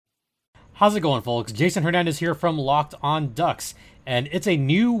How's it going, folks? Jason Hernandez here from Locked On Ducks, and it's a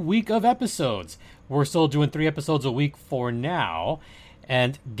new week of episodes. We're still doing 3 episodes a week for now,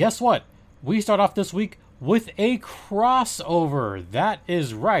 and guess what? We start off this week with a crossover. That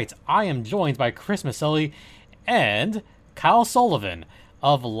is right. I am joined by Chris Micieli and Kyle Sullivan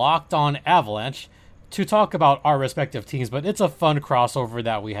of Locked On Avalanche to talk about our respective teams, but it's a fun crossover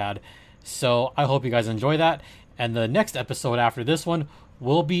that we had, so I hope you guys enjoy that. And the next episode after this one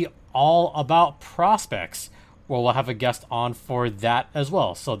will be all about prospects, where we'll have a guest on for that as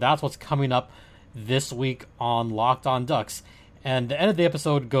well. So that's what's coming up this week on Locked On Ducks. And the end of the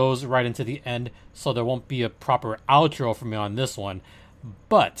episode goes right into the end, so there won't be a proper outro for me on this one.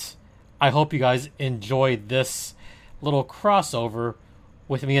 But I hope you guys enjoyed this little crossover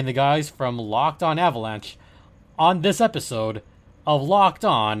with me and the guys from Locked On Avalanche on this episode of Locked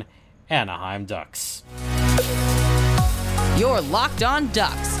On Anaheim Ducks. You're Locked On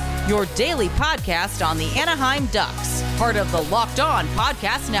Ducks, your daily podcast on the Anaheim Ducks, part of the Locked On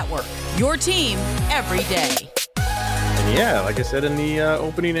Podcast Network, your team every day. And yeah, like I said in the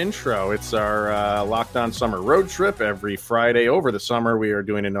opening intro, it's our Locked On Summer Road Trip. Every Friday over the summer, we are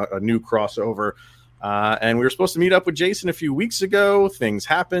doing a new crossover. And we were supposed to meet up with Jason a few weeks ago. Things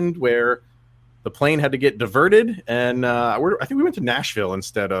happened where the plane had to get diverted, and I think we went to Nashville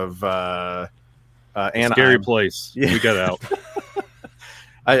instead of Anaheim. Scary place. Yeah. We got out.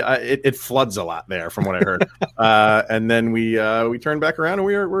 It floods a lot there, from what I heard. And then we turned back around, and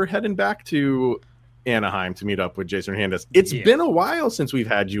we're heading back to Anaheim to meet up with Jason Hernandez. It's been a while since we've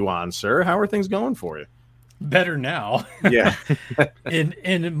had you on, sir. How are things going for you? Better now. Yeah.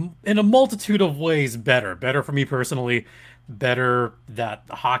 in a multitude of ways, better for me personally, better that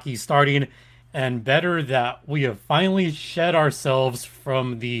hockey's starting, and better that we have finally shed ourselves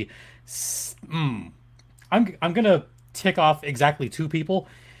from the I'm gonna tick off exactly 2 people.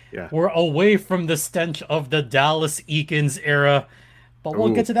 Yeah, we're away from the stench of the Dallas Eakins era, but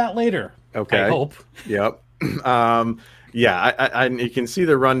we'll get to that later. Okay, I hope. Yep. Yeah, I you can see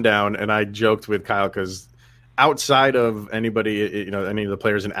the rundown, and I joked with Kyle because outside of anybody, any of the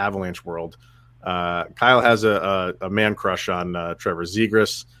players in Avalanche world, Kyle has a man crush on Trevor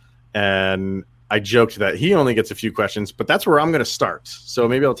Zegras, and I joked that he only gets a few questions, but that's where I'm going to start. So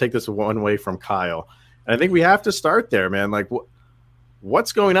maybe I'll take this one way from Kyle. And I think we have to start there, man. Like,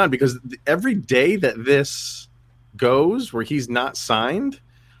 what's going on? Because every day that this goes where he's not signed,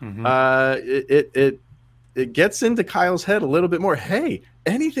 it gets into Kyle's head a little bit more. Hey,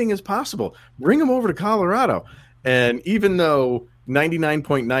 anything is possible. Bring him over to Colorado. And even though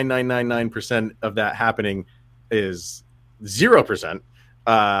 99.9999% of that happening is 0%,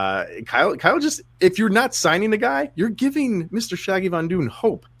 Kyle just, if you're not signing the guy, you're giving Mr. Shaggy Von Doon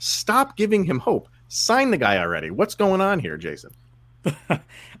hope. Stop giving him hope. Sign the guy already. What's going on here, Jason?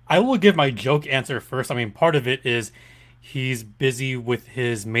 I will give my joke answer first. I mean, part of it is he's busy with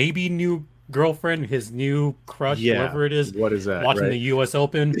his maybe new girlfriend, his new crush, whoever it is. What is that? Watching right? the U.S.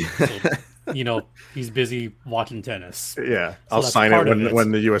 Open. So, he's busy watching tennis. Yeah, so I'll sign it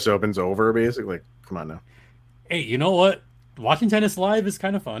when the U.S. Open's over, basically. Come on now. Hey, you know what? Watching tennis live is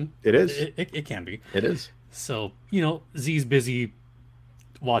kind of fun. It is. It can be. It is. So, Z's busy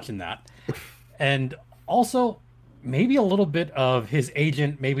watching that. And also, maybe a little bit of his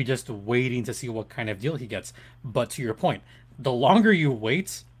agent maybe just waiting to see what kind of deal he gets. But to your point, the longer you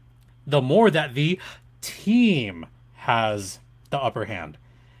wait, the more that the team has the upper hand.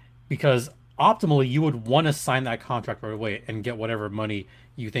 Because optimally, you would want to sign that contract right away and get whatever money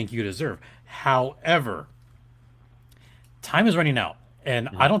you think you deserve. However, time is running out, and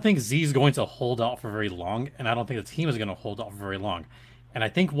I don't think Z is going to hold out for very long, and I don't think the team is going to hold out for very long. And I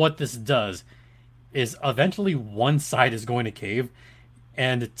think what this does is eventually one side is going to cave,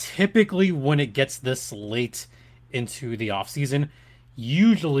 and typically when it gets this late into the offseason,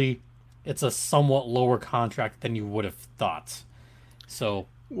 usually it's a somewhat lower contract than you would have thought. So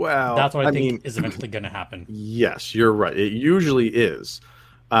that's what I think is eventually going to happen. Yes, you're right. It usually is,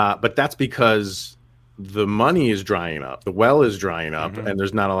 but that's because the money is drying up, the well is drying up, and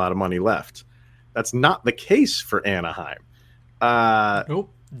there's not a lot of money left. That's not the case for Anaheim.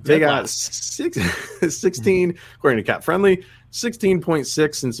 Nope. They got 16, according to Cap Friendly,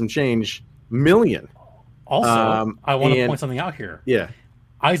 16.6 and some change million. Also, I want to point something out here. Yeah.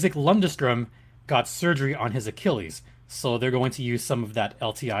 Isaac Lundestrom got surgery on his Achilles, so they're going to use some of that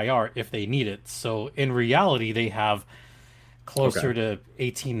LTIR if they need it. So in reality, they have closer to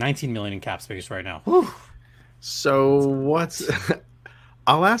 18, 19 million in cap space right now. Whew. So what's...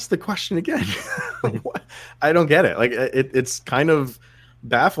 I'll ask the question again. I don't get it. Like it's kind of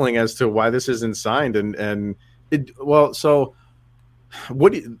baffling as to why this isn't signed. So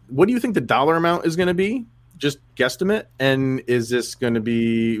What do you think the dollar amount is going to be? Just guesstimate. And is this going to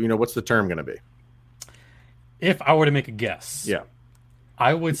be, what's the term going to be? If I were to make a guess, Yeah,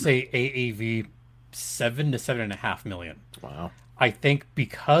 I would say AAV 7 to 7.5 million. Wow. I think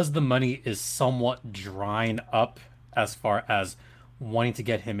because the money is somewhat drying up as far as wanting to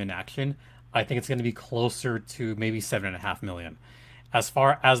get him in action, I think it's going to be closer to maybe 7.5 million. As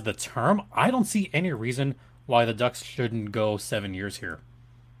far as the term, I don't see any reason why the Ducks shouldn't go 7 years here.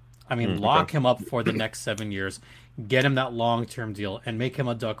 I mean, lock him up for the next 7 years, get him that long-term deal, and make him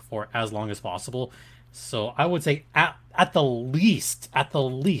a Duck for as long as possible. So I would say at the least,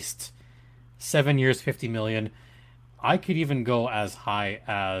 7 years, 50 million. I could even go as high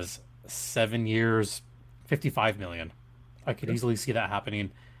as 7 years, 55 million. I could easily see that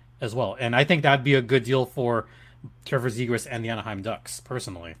happening as well. And I think that'd be a good deal for Trevor Zegras and the Anaheim Ducks,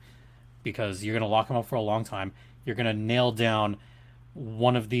 personally, because you're going to lock him up for a long time. You're going to nail down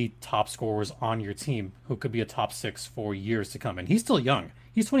one of the top scorers on your team who could be a top 6 for years to come. And he's still young.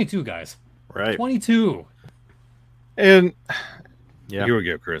 He's 22, guys. Right. 22. And Yeah. here we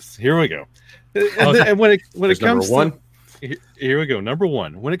go, Chris. Here we go. Okay. And when it There's comes number to here we go. Number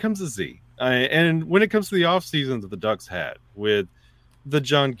one, when it comes to Z, and when it comes to the off season that the Ducks had with the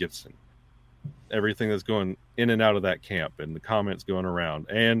John Gibson, everything that's going in and out of that camp, and the comments going around,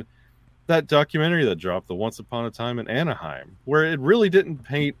 and that documentary that dropped, the Once Upon a Time in Anaheim, where it really didn't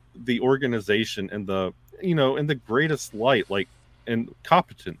paint the organization in the in the greatest light, like in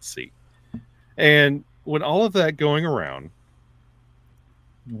competency, and when all of that going around,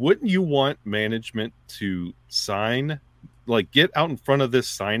 wouldn't you want management to sign, like get out in front of this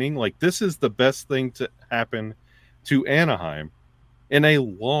signing? Like, this is the best thing to happen to Anaheim in a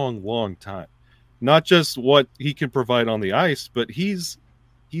long, long time. Not just what he can provide on the ice, but he's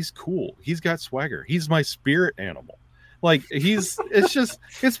cool. He's got swagger. He's my spirit animal. Like, it's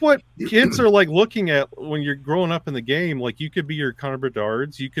what kids are like looking at when you're growing up in the game. Like, you could be your Connor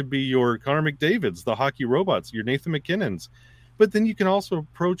Bedard's, you could be your Connor McDavid's, the hockey robots, your Nathan McKinnon's. But then you can also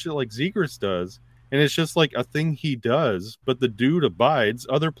approach it like Zegras does, and it's just like a thing he does, but the dude abides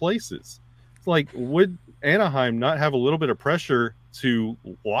other places. It's like, would Anaheim not have a little bit of pressure to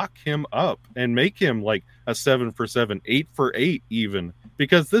lock him up and make him like a 7 for 7, 8 for 8 even?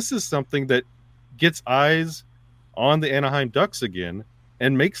 Because this is something that gets eyes on the Anaheim Ducks again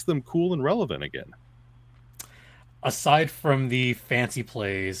and makes them cool and relevant again. Aside from the fancy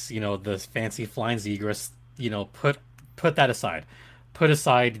plays, the fancy flying Zegras, put that aside. Put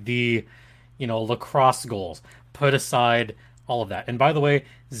aside the, lacrosse goals. Put aside all of that. And by the way,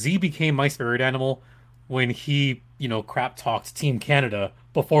 Z became my spirit animal when he, crap talked Team Canada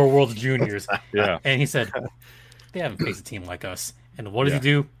before World Juniors. Yeah. And he said, they haven't faced a team like us. And what does he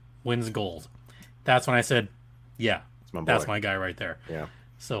do? Wins gold. That's when I said, yeah, that's my guy right there. Yeah.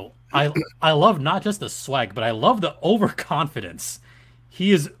 So I love not just the swag, but I love the overconfidence.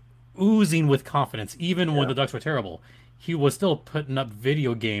 He is oozing with confidence. Even when the Ducks were terrible, he was still putting up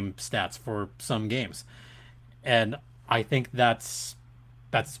video game stats for some games. And I think that's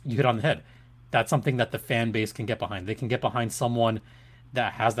you hit on the head. That's something that the fan base can get behind. They can get behind someone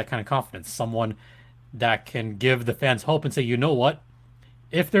that has that kind of confidence, someone that can give the fans hope and say, you know what?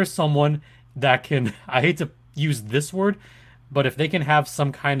 If there's someone that can, I hate to use this word, but if they can have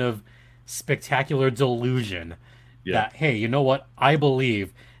some kind of spectacular delusion that, hey, you know what? I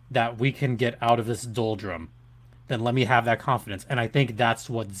believe that we can get out of this doldrum, then let me have that confidence. And I think that's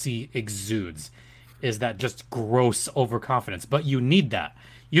what Z exudes, is that just gross overconfidence. But you need that.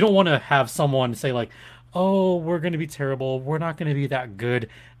 You don't want to have someone say like, oh, we're going to be terrible. We're not going to be that good.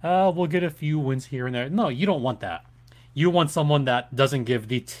 We'll get a few wins here and there. No, you don't want that. You want someone that doesn't give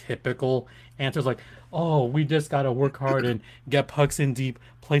the typical answers like, oh, we just got to work hard and get pucks in deep,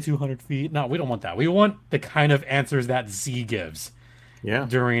 play 200 feet. No, we don't want that. We want the kind of answers that Z gives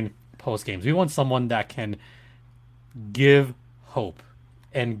during post games. We want someone that can give hope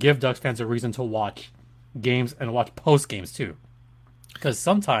and give Ducks fans a reason to watch games and watch post games too. Because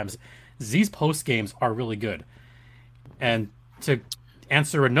sometimes Z's post games are really good. And to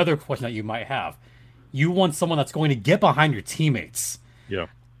answer another question that you might have, you want someone that's going to get behind your teammates. Yeah.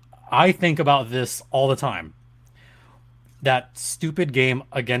 I think about this all the time. That stupid game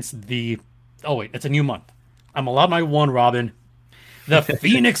against the... Oh, wait, it's a new month. I'm allowed my one, Robin. The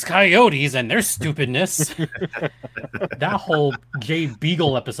Phoenix Coyotes and their stupidness. That whole Jay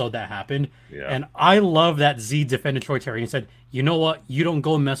Beagle episode that happened. Yeah. And I love that Z defended Troy Terry and said, you know what? You don't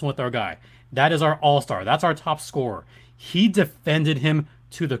go messing with our guy. That is our all-star. That's our top scorer. He defended him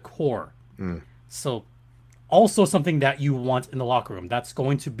to the core. So also something that you want in the locker room that's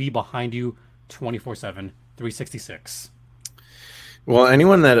going to be behind you 24/7, 366. Well,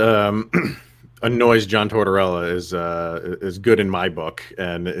 anyone that annoys John Tortorella is good in my book,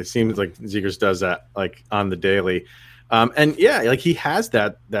 and it seems like Zegers does that like on the daily. And yeah, like he has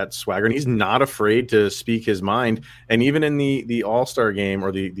that swagger, and he's not afraid to speak his mind. And even in the All-Star game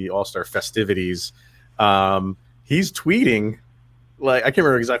or the All-Star festivities, he's tweeting. Like, I can't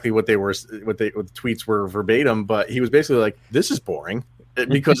remember exactly what the tweets were verbatim, but he was basically like, "This is boring,"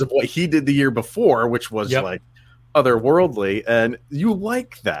 because of what he did the year before, which was like otherworldly, and you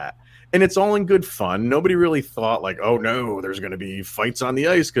like that. And it's all in good fun. Nobody really thought like, oh no, there's going to be fights on the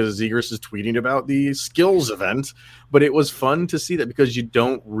ice because Zegers is tweeting about the skills event. But it was fun to see that because you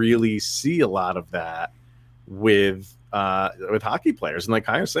don't really see a lot of that with hockey players. And like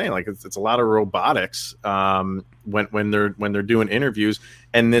I was saying, like it's a lot of robotics when they're doing interviews.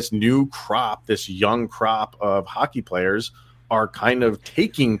 And this new crop, this young crop of hockey players are kind of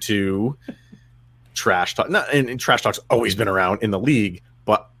taking to trash talk. And trash talk's always been around in the league,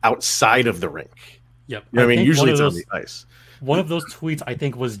 but outside of the rink. Yep. You know what I mean? Usually it's on the ice. One of those tweets, I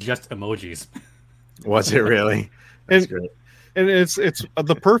think, was just emojis. Was it really? That's great. And it's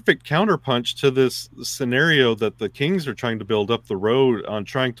the perfect counterpunch to this scenario that the Kings are trying to build up the road on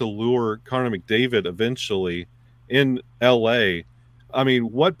trying to lure Connor McDavid eventually in LA. I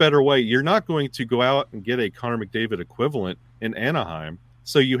mean, what better way? You're not going to go out and get a Connor McDavid equivalent in Anaheim.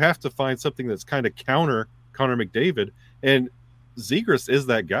 So you have to find something that's kind of counter Connor McDavid. And Zegras is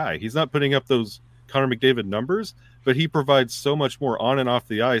that guy. He's not putting up those Connor McDavid numbers, but he provides so much more on and off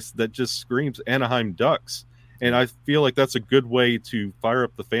the ice that just screams Anaheim Ducks. And I feel like that's a good way to fire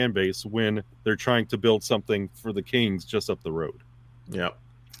up the fan base when they're trying to build something for the Kings just up the road. Yep.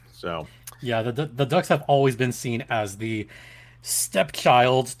 So yeah, the Ducks have always been seen as the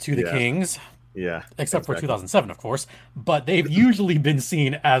stepchild to the Kings. Yeah. Except for 2007, of course. But they've usually been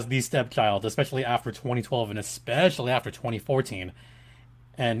seen as the stepchild, especially after 2012 and especially after 2014.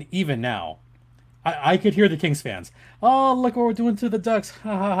 And even now, I could hear the Kings fans. Oh, look what we're doing to the Ducks.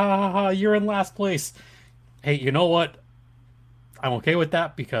 Ha ha ha ha ha. You're in last place. Hey, you know what? I'm okay with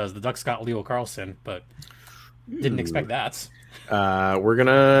that because the Ducks got Leo Carlson, but didn't expect that. We're going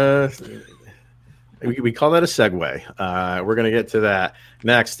to... We call that a segue. We're going to get to that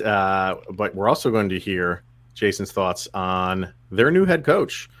next, but we're also going to hear Jason's thoughts on their new head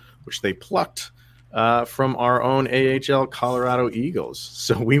coach, which they plucked from our own AHL Colorado Eagles.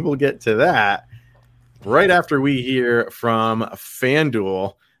 So we will get to that right after we hear from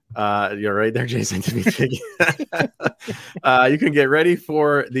FanDuel. You're right there, Jason. You can get ready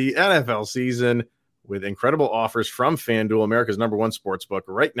for the NFL season with incredible offers from FanDuel, America's #1 sportsbook.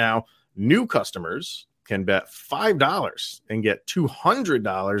 Right now, new customers can bet $5 and get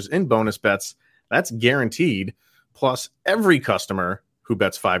 $200 in bonus bets. That's guaranteed. Plus, every customer who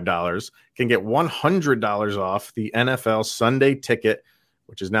bets $5 can get $100 off the NFL Sunday Ticket,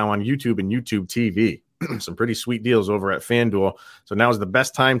 which is now on YouTube and YouTube TV. Some pretty sweet deals over at FanDuel. So now is the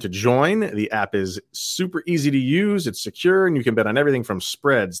best time to join. The app is super easy to use. It's secure, and you can bet on everything from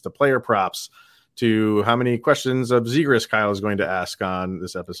spreads to player props to how many questions of Zegras Kyle is going to ask on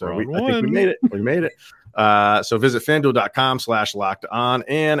this episode. I think we made it. We made it. So visit FanDuel.com/locked-on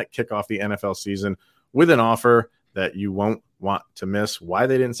and kick off the NFL season with an offer that you won't want to miss. Why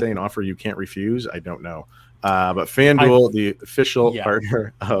they didn't say an offer you can't refuse, I don't know. But FanDuel, the official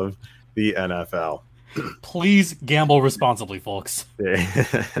partner of the NFL. Please gamble responsibly, folks.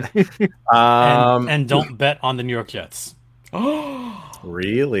 And don't bet on the New York Jets.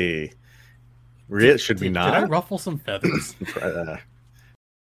 Really? Should we not? Did I ruffle some feathers?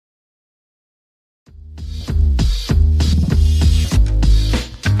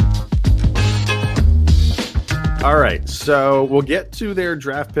 All right, so we'll get to their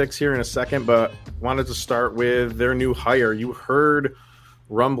draft picks here in a second, but wanted to start with their new hire. You heard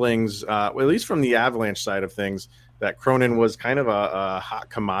rumblings, at least from the Avalanche side of things, that Cronin was kind of a hot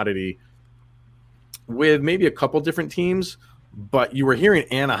commodity with maybe a couple different teams, but you were hearing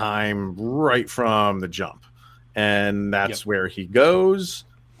Anaheim right from the jump, and that's where he goes.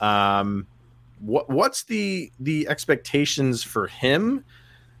 What's the expectations for him,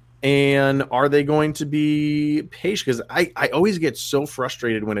 and are they going to be patient? Because I always get so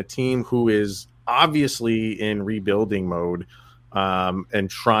frustrated when a team who is obviously in rebuilding mode and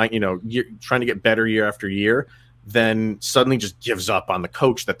trying to get better year after year, then suddenly just gives up on the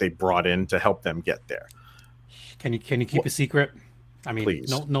coach that they brought in to help them get there. Can you keep a secret? I mean, please.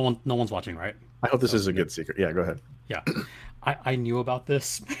 No one's watching, right? I hope this is a good secret. Yeah, go ahead. Yeah, I knew about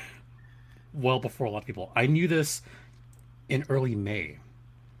this well before a lot of people. I knew this in early May.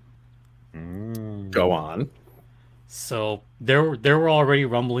 Go on. So there were already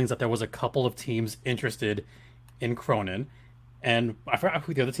rumblings that there was a couple of teams interested in Cronin, and I forgot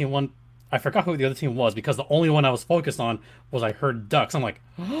who the other team won. I forgot who the other team was because the only one I was focused on was I heard Ducks. I'm like,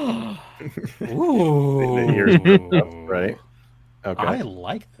 ooh, right? Okay, I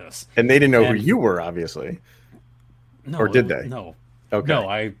like this. And they didn't know who you were, obviously. No, or did they? No. Okay. No,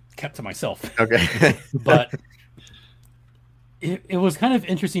 I kept to myself. Okay. But it was kind of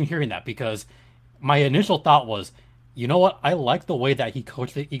interesting hearing that because my initial thought was, you know what? I like the way that he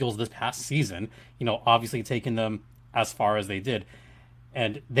coached the Eagles this past season, obviously taking them as far as they did.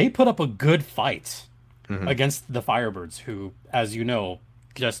 And they put up a good fight against the Firebirds, who, as you know,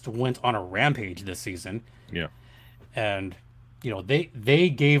 just went on a rampage this season. Yeah. And, they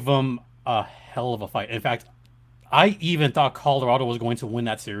gave them a hell of a fight. In fact, I even thought Colorado was going to win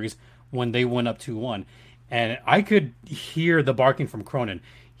that series when they went up 2-1. And I could hear the barking from Cronin.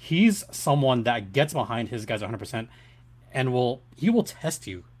 He's someone that gets behind his guys 100% and he will test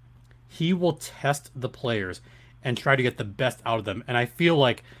you. He will test the players and try to get the best out of them. And I feel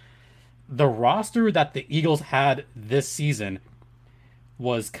like the roster that the Eagles had this season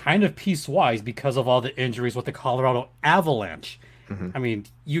was kind of piecewise because of all the injuries with the Colorado Avalanche. I mean,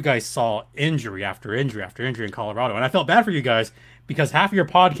 you guys saw injury after injury after injury in Colorado. And I felt bad for you guys because half of your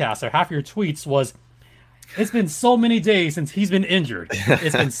podcasts or half of your tweets was, it's been so many days since he's been injured.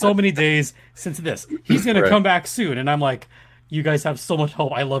 It's been so many days since this. He's going to come back soon. And I'm like, you guys have so much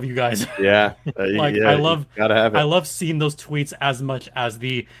hope. I love you guys. Yeah. I gotta have it. I love seeing those tweets as much as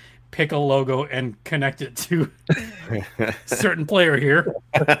the pick a logo and connect it to certain player here.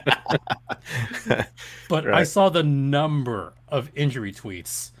 But I saw the number of injury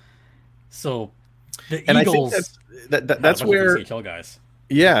tweets. So the Eagles, I think that's where CHL guys.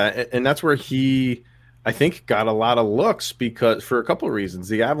 Yeah, and that's where he, I think, got a lot of looks because for a couple of reasons.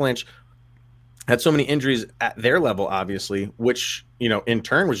 The Avalanche had so many injuries at their level, obviously, which, in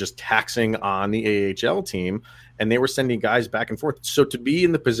turn was just taxing on the AHL team, and they were sending guys back and forth. So to be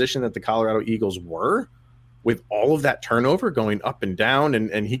in the position that the Colorado Eagles were, with all of that turnover going up and down,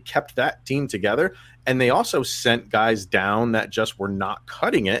 and he kept that team together, and they also sent guys down that just were not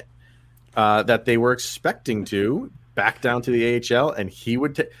cutting it, that they were expecting to, back down to the AHL, and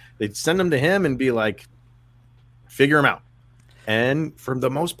they'd send them to him and be like, figure him out. And for the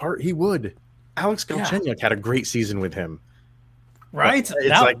most part, he would. Alex Galchenyuk had a great season with him. Right?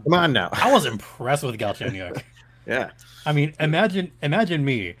 It's like, come on now. I was impressed with Galchenyuk. Yeah. I mean, imagine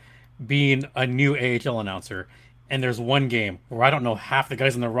me being a new AHL announcer, and there's one game where I don't know half the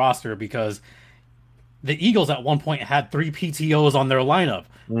guys on the roster because the Eagles at one point had 3 PTOs on their lineup.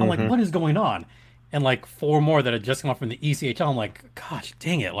 I'm like, what is going on? And like 4 more that had just come up from the ECHL. I'm like, gosh,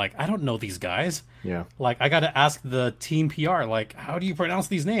 dang it. Like, I don't know these guys. Yeah. Like, I got to ask the team PR, like, how do you pronounce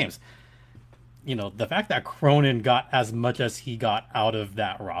these names? The fact that Cronin got as much as he got out of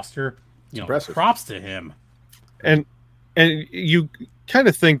that roster, impressive. Props to him. And you kind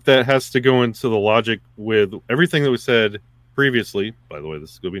of think that has to go into the logic with everything that was said previously. By the way,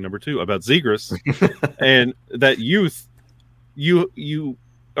 this is going to be number 2 about Zegras and that youth. You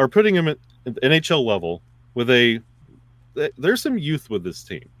are putting him at the NHL level with there's some youth with this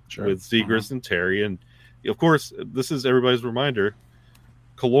team, with Zegras and Terry, and of course this is everybody's reminder.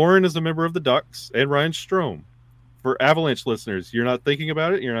 Kaloran is a member of the Ducks, and Ryan Strome. For Avalanche listeners, you're not thinking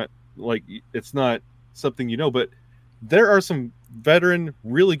about it. You're not it's not something but there are some veteran,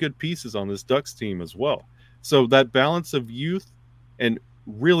 really good pieces on this Ducks team as well. So that balance of youth and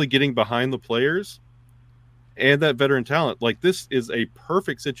really getting behind the players and that veteran talent, this is a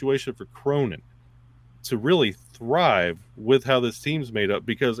perfect situation for Cronin to really thrive with how this team's made up.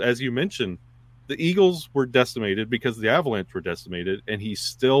 Because as you mentioned, the Eagles were decimated because the Avalanche were decimated, and he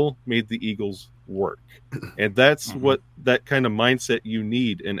still made the Eagles work. And that's what that kind of mindset you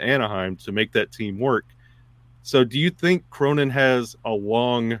need in Anaheim to make that team work. So do you think Cronin has a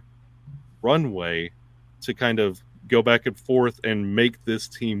long runway to kind of go back and forth and make this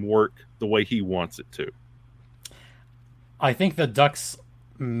team work the way he wants it to? I think the Ducks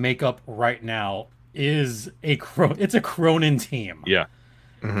makeup right now is it's a Cronin team. Yeah.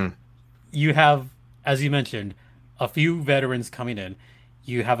 You have, as you mentioned, a few veterans coming in.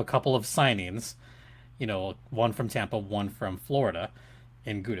 You have a couple of signings, one from Tampa, one from Florida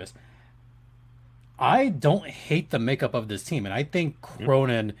in Gudas. I don't hate the makeup of this team, and I think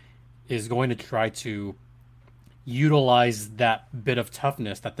Cronin is going to try to utilize that bit of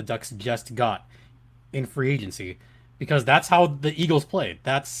toughness that the Ducks just got in free agency, because that's how the Eagles played.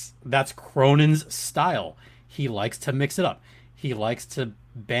 That's Cronin's style. He likes to mix it up. He likes to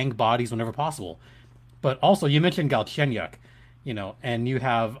bang bodies whenever possible. But also, you mentioned Galchenyuk, and you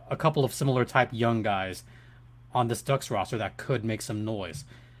have a couple of similar type young guys on this Ducks roster that could make some noise.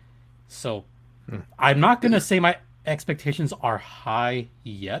 So I'm not going to say expectations are high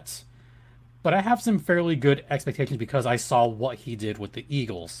yet, but I have some fairly good expectations because I saw what he did with the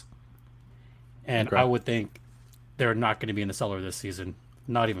Eagles. And Okay. I would think they're not going to be in the cellar this season.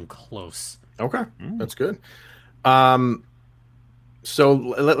 Not even close. Okay, that's good. So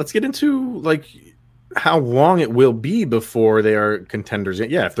let's get into like how long it will be before they are contenders.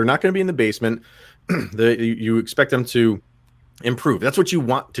 Yeah, if they're not going to be in the basement, you expect them to improve. That's what you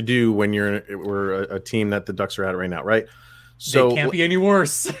want to do when we're a team that the Ducks are at right now, right? So they can't be any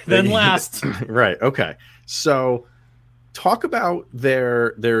worse than last. Right. Okay. So talk about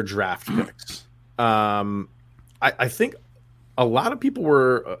their draft picks. I think a lot of people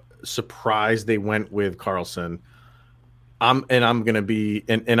were surprised they went with Carlson. I'm gonna be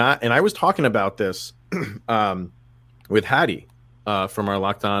and I was talking about this with Hattie from our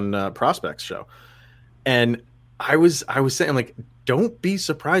Locked On Prospects show, and I was saying, I'm like, don't be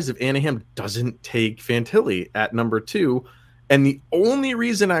surprised if Anaheim doesn't take Fantilli at number 2. And the only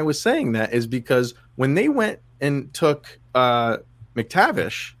reason I was saying that is because when they went and took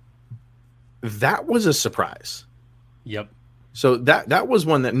McTavish, that was a surprise. Yep. So that was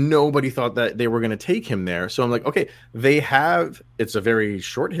one that nobody thought that they were going to take him there. So I'm like, okay, it's a very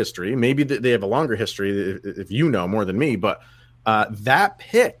short history. Maybe they have a longer history if you know more than me. But that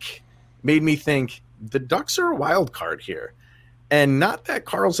pick made me think the Ducks are a wild card here. And not that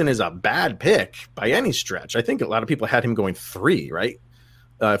Carlson is a bad pick by any stretch. I think a lot of people had him going 3, right?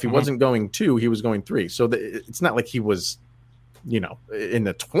 If he wasn't going 2, he was going 3. So it's not like he was, in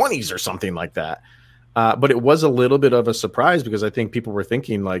the 20s or something like that. But it was a little bit of a surprise because I think people were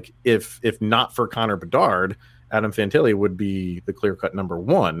thinking, like, if not for Connor Bedard, Adam Fantilli would be the clear-cut number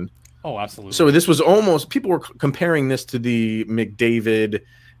 1. Oh, absolutely. So this was almost – people were comparing this to the McDavid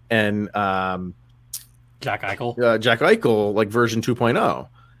and Jack Eichel, like version 2.0.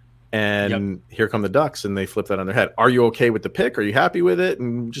 And Here come the Ducks, and they flip that on their head. Are you okay with the pick? Are you happy with it?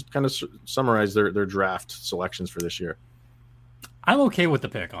 And just kind of summarize their draft selections for this year. I'm okay with the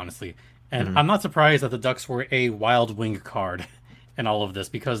pick, honestly. And I'm not surprised that the Ducks were a wild wing card in all of this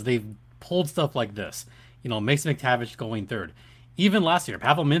because they've pulled stuff like this. Mason McTavish going 3rd. Even last year,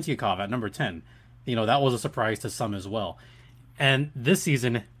 Pavel Mintyukov at number 10. That was a surprise to some as well. And this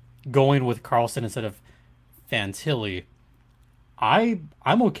season, going with Carlson instead of Fantilli, I'm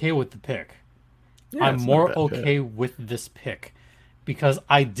okay with the pick. Yeah, I'm more okay with this pick because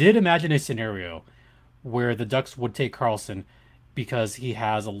I did imagine a scenario where the Ducks would take Carlson because he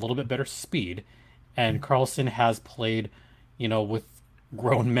has a little bit better speed, and Carlson has played, with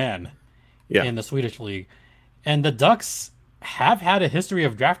grown men in the Swedish league. And the Ducks have had a history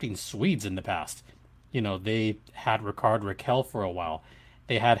of drafting Swedes in the past. They had Rickard Rakell for a while.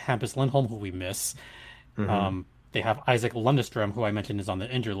 They had Hampus Lindholm, who we miss. They have Isaac Lundestrom, who I mentioned is on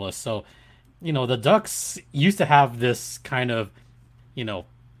the injured list. So, the Ducks used to have this kind of,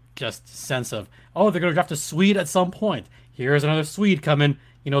 just sense of, oh, they're going to draft a Swede at some point. Here's another Swede coming,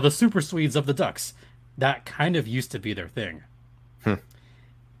 the super Swedes of the Ducks. That kind of used to be their thing.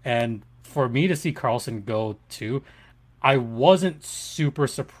 And for me to see Carlson go too, I wasn't super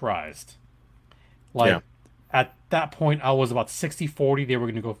surprised. At that point, I was about 60-40. They were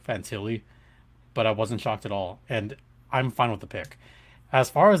going to go Fantilli, but I wasn't shocked at all. And I'm fine with the pick. As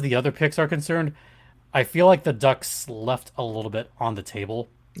far as the other picks are concerned, I feel like the Ducks left a little bit on the table.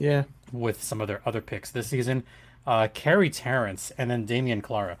 Yeah. With some of their other picks this season. Carey Terrence and then Damian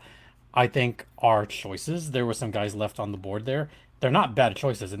Clara, I think, are choices. There were some guys left on the board there. They're not bad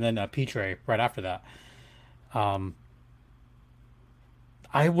choices. And then Petre right after that.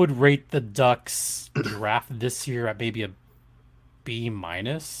 I would rate the Ducks draft this year at maybe a B-.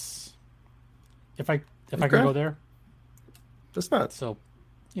 If I can go there. That's not so.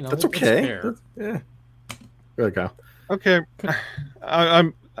 That's okay. Yeah. Really, Kyle. Okay.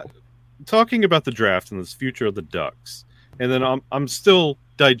 I'm talking about the draft and this future of the Ducks, and then I'm still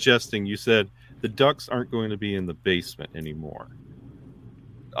digesting. You said the Ducks aren't going to be in the basement anymore.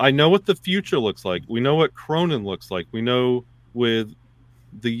 I know what the future looks like. We know what Cronin looks like. We know with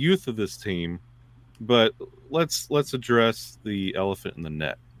the youth of this team, but let's address the elephant in the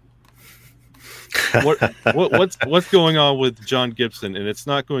net. What's going on with John Gibson? And it's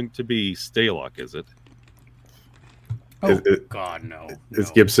not going to be Stalock, is it? Oh, God, no.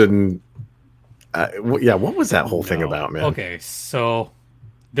 Is Gibson... what was that whole thing about, man? Okay, so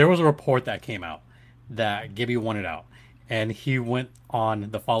there was a report that came out that Gibby wanted out. And he went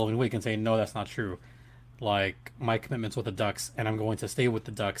on the following week and saying, no, that's not true. Like, my commitment's with the Ducks, and I'm going to stay with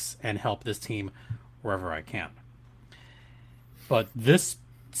the Ducks and help this team wherever I can. But this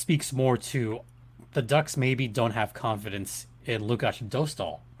speaks more to the Ducks maybe don't have confidence in Lukáš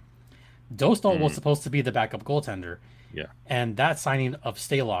Dostal. Dostal was supposed to be the backup goaltender. Yeah. And that signing of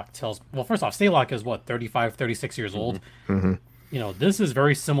Stalock tells... Well, first off, Stalock is, 35, 36 years old? Mm-hmm. You know, this is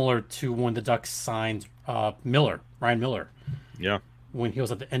very similar to when the Ducks signed Ryan Miller. Yeah. When he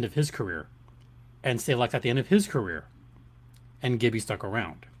was at the end of his career. And Stalock at the end of his career. And Gibby stuck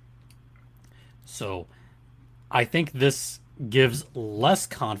around. So, I think this gives less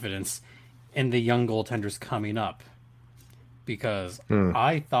confidence in the young goaltenders coming up. Because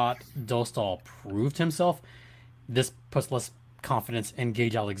I thought Dostal proved himself. This puts less confidence in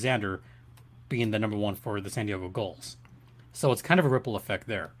Gage Alexander being the number one for the San Diego Gulls. So it's kind of a ripple effect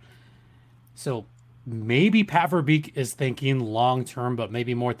there. So maybe Pat Verbeek is thinking long term, but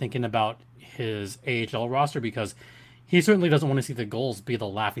maybe more thinking about his AHL roster, because he certainly doesn't want to see the Gulls be the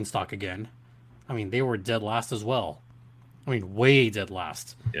laughingstock again. I mean, they were dead last as well. I mean, way dead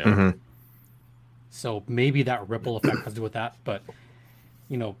last. Yeah. Mm-hmm. So maybe that ripple effect has to do with that. But,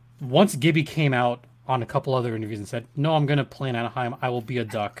 you know, once Gibby came out on a couple other interviews and said, no, I'm going to play in Anaheim, I will be a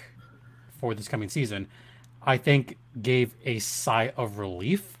Duck for this coming season, I think gave a sigh of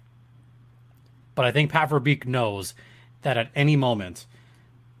relief. But I think Pat Verbeek knows that at any moment,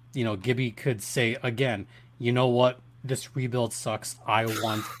 you know, Gibby could say again, you know what, this rebuild sucks, I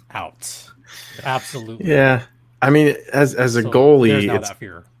want out. Absolutely. Yeah. I mean, as a goalie, that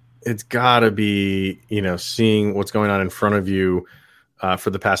fear. It's got to be, you know, seeing what's going on in front of you for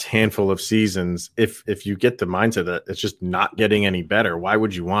the past handful of seasons. If you get the mindset that it's just not getting any better, why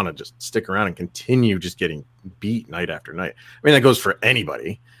would you want to just stick around and continue just getting beat night after night? I mean, that goes for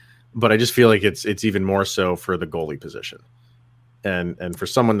anybody, but I just feel like it's even more so for the goalie position. And for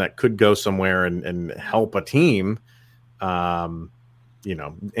someone that could go somewhere and help a team, you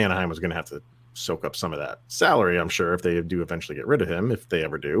know, Anaheim was going to have to soak up some of that salary, I'm sure, if they do eventually get rid of him, if they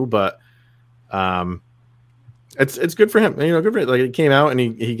ever do. But it's good for him. You know, good for him. Like, he came out and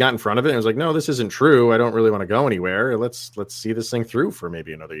he got in front of it and was like, no, this isn't true. I don't really want to go anywhere. Let's see this thing through for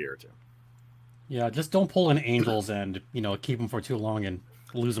maybe another year or two. Yeah, just don't pull in Angels and, you know, keep them for too long and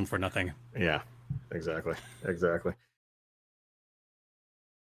lose them for nothing. Yeah, exactly.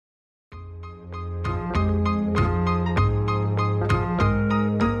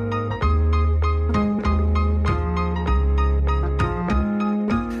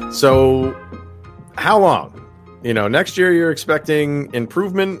 So how long? You know, next year you're expecting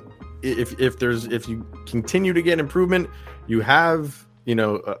improvement. If you continue to get improvement, you have, you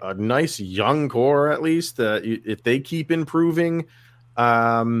know, a nice young core at least. If they keep improving,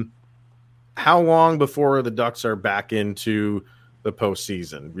 how long before the Ducks are back into the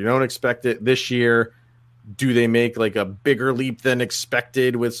postseason? We don't expect it this year. Do they make like a bigger leap than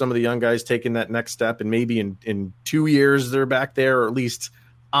expected with some of the young guys taking that next step, and maybe in 2 years they're back there, or at least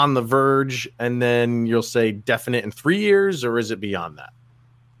on the verge, and then you'll say definite in 3 years, or is it beyond that?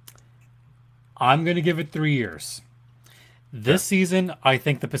 I'm going to give it 3 years. This season, I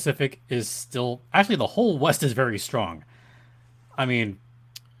think the Pacific is still... Actually, the whole West is very strong. I mean,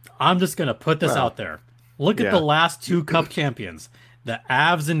 I'm just going to put this out there. Look at the last two Cup champions, the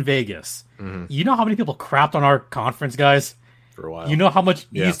Avs in Vegas. Mm-hmm. You know how many people crapped on our conference, guys? For a while. You know how much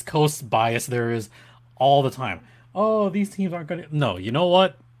East Coast bias there is all the time. Oh, these teams aren't going to... No, you know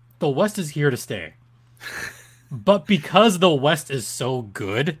what? The West is here to stay. But because the West is so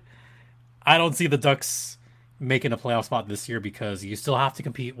good, I don't see the Ducks making a playoff spot this year, because you still have to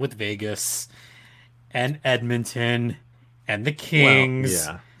compete with Vegas and Edmonton and the Kings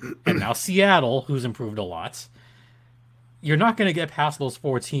and now Seattle, who's improved a lot. You're not going to get past those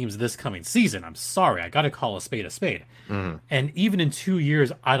four teams this coming season. I'm sorry. I got to call a spade a spade. Mm-hmm. And even in 2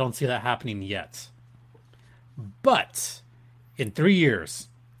 years, I don't see that happening yet. But in 3 years,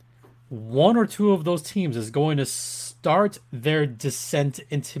 one or two of those teams is going to start their descent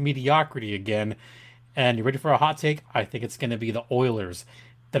into mediocrity again. And you ready for a hot take? I think it's going to be the Oilers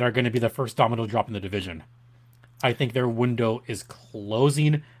that are going to be the first domino drop in the division. I think their window is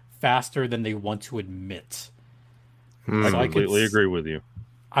closing faster than they want to admit. I completely agree with you.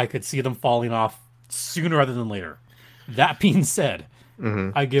 I could see them falling off sooner rather than later. That being said,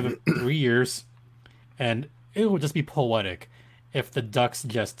 I give it 3 years, and it would just be poetic if the Ducks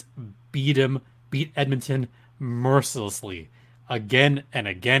just beat Edmonton mercilessly again and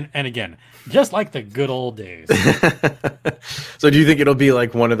again and again, just like the good old days. So do you think it'll be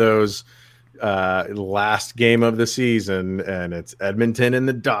like one of those last game of the season and it's Edmonton and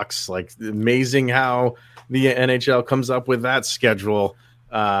the Ducks? Like, amazing how the NHL comes up with that schedule,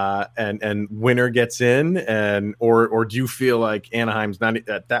 and winner gets in, or do you feel like Anaheim's not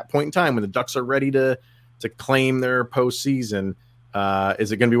at that point in time when the Ducks are ready to claim their postseason?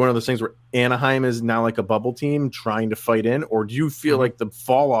 Is it going to be one of those things where Anaheim is now like a bubble team trying to fight in, or do you feel like the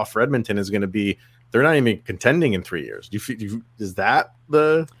fall off for Edmonton is going to be they're not even contending in 3 years? Is that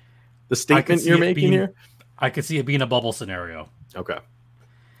the statement you're making here? I could see it being a bubble scenario. Okay.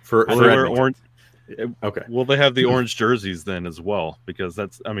 Okay. Will they have the orange jerseys then as well? Because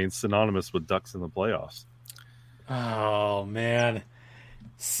that's, synonymous with Ducks in the playoffs. Oh man.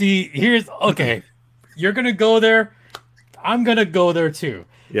 See, okay. You're gonna go there. I'm gonna go there too.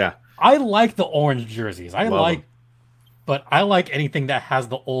 Yeah. I like the orange jerseys. But I like anything that has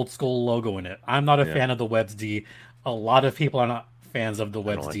the old school logo in it. I'm not a fan of the Webs D. A lot of people are not fans of the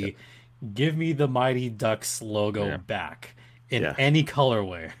Webs D. Give me the Mighty Ducks logo back in any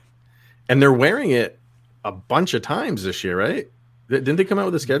colorway. And they're wearing it a bunch of times this year, right? Didn't they come out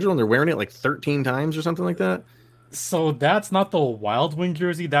with a schedule and they're wearing it like 13 times or something like that? So that's not the Wild Wing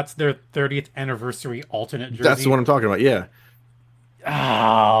jersey. That's their 30th anniversary alternate jersey. That's the one I'm talking about, yeah.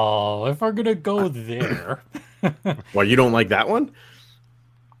 Oh, if we're going to go there. Well, you don't like that one?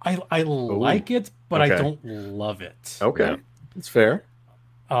 I like it, but I don't love it. Okay, that's fair.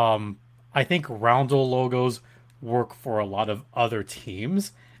 I think roundel logos work for a lot of other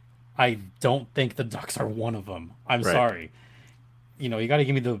teams. I don't think the Ducks are one of them. I'm sorry. You got to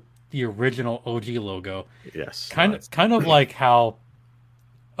give me the original OG logo. Yes. Kind of like how.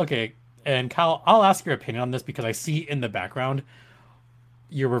 Okay, and Kyle, I'll ask your opinion on this because I see in the background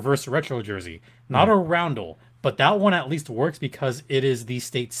your reverse retro jersey, not a roundel, but that one at least works because it is the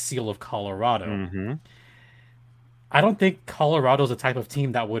state seal of Colorado. Mm-hmm. I don't think Colorado's the type of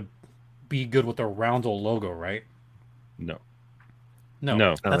team that would be good with a roundel logo, right? No.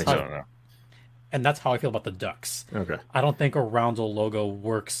 That's how. No. And that's how I feel about the Ducks. Okay. I don't think a roundel logo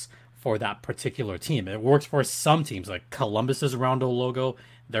works for that particular team. It works for some teams, like Columbus's roundel logo,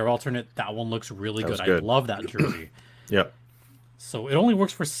 their alternate. That one looks really good. I love that jersey. Yep. So it only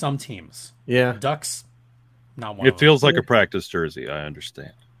works for some teams. Yeah. Ducks, not one. It feels like a practice jersey. I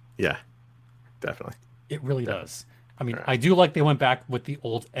understand. Yeah, definitely. It really does. I do like they went back with the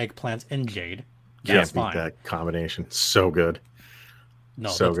old eggplant and jade. That's fine. That combination, so good. No,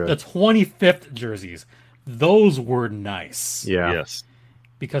 so good. The 25th jerseys, those were nice. Yeah. Yes.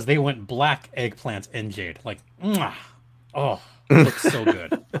 Because they went black, eggplant, and jade. Like, oh, it looks so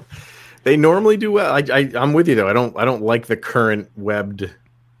good. They normally do well. I'm with you though. I don't like the current webbed,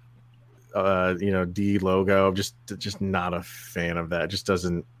 D logo. I'm just not a fan of that. It just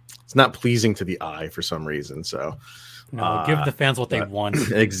doesn't. It's not pleasing to the eye for some reason. So, no, give the fans what they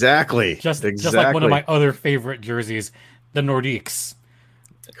want. Exactly. Just like one of my other favorite jerseys, the Nordiques.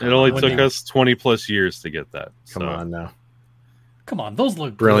 It only took us 20 plus years to get that. Come on now. Come on, those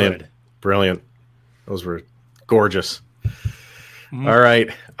look brilliant. Good. Brilliant. Those were gorgeous. All right,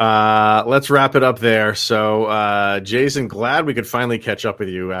 let's wrap it up there. So, Jason, glad we could finally catch up with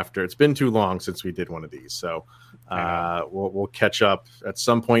you after it's been too long since we did one of these. So, we'll catch up at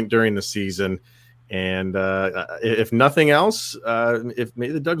some point during the season. And if nothing else, if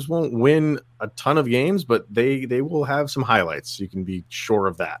maybe the Ducks won't win a ton of games, but they will have some highlights. You can be sure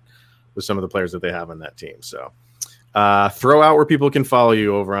of that with some of the players that they have on that team. So, throw out where people can follow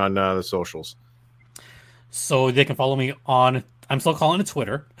you over on the socials. So they can follow me on. I'm still calling it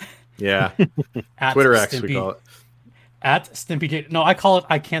Twitter. Yeah. Twitter X, Stimpy, we call it. At Stimpy J. No, I call it.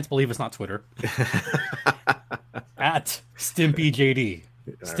 I can't believe it's not Twitter. At Stimpy JD.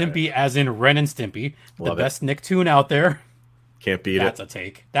 Stimpy as in Ren and Stimpy. The best Nicktoon out there. Can't beat That's a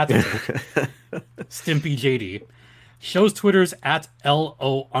take. Stimpy JD. Show's Twitter's at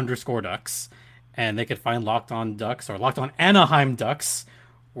LO_Ducks. And they could find Locked On Ducks or Locked On Anaheim Ducks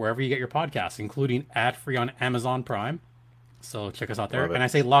wherever you get your podcasts, including ad-free on Amazon Prime. So check us out there. And I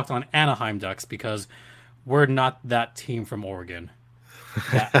say Locked On Anaheim Ducks because we're not that team from Oregon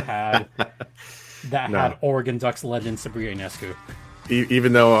that had Oregon Ducks legend Sabrina Ionescu.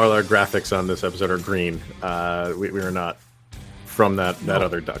 Even though all our graphics on this episode are green, we are not from that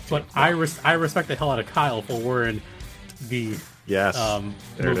other Duck team. But I respect the hell out of Kyle for wearing the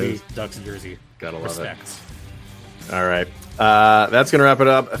movie Ducks jersey. Gotta love it. Respect. All right. That's going to wrap it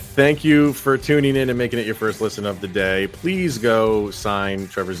up. Thank you for tuning in and making it your first listen of the day. Please go sign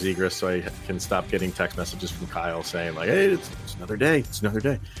Trevor Zegras so I can stop getting text messages from Kyle saying, like, hey, it's another day. It's another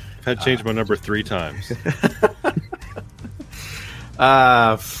day. I've had to change my number 3 times.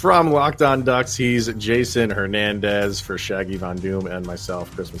 From Locked On Ducks, he's Jason Hernandez. For Shaggy Von Doom and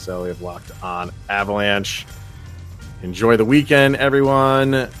myself, Chris Micieli of Locked On Avalanche. Enjoy the weekend,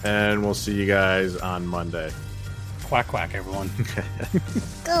 everyone, and we'll see you guys on Monday. Quack, quack, everyone.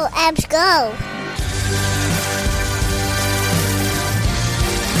 Go, Abs, go.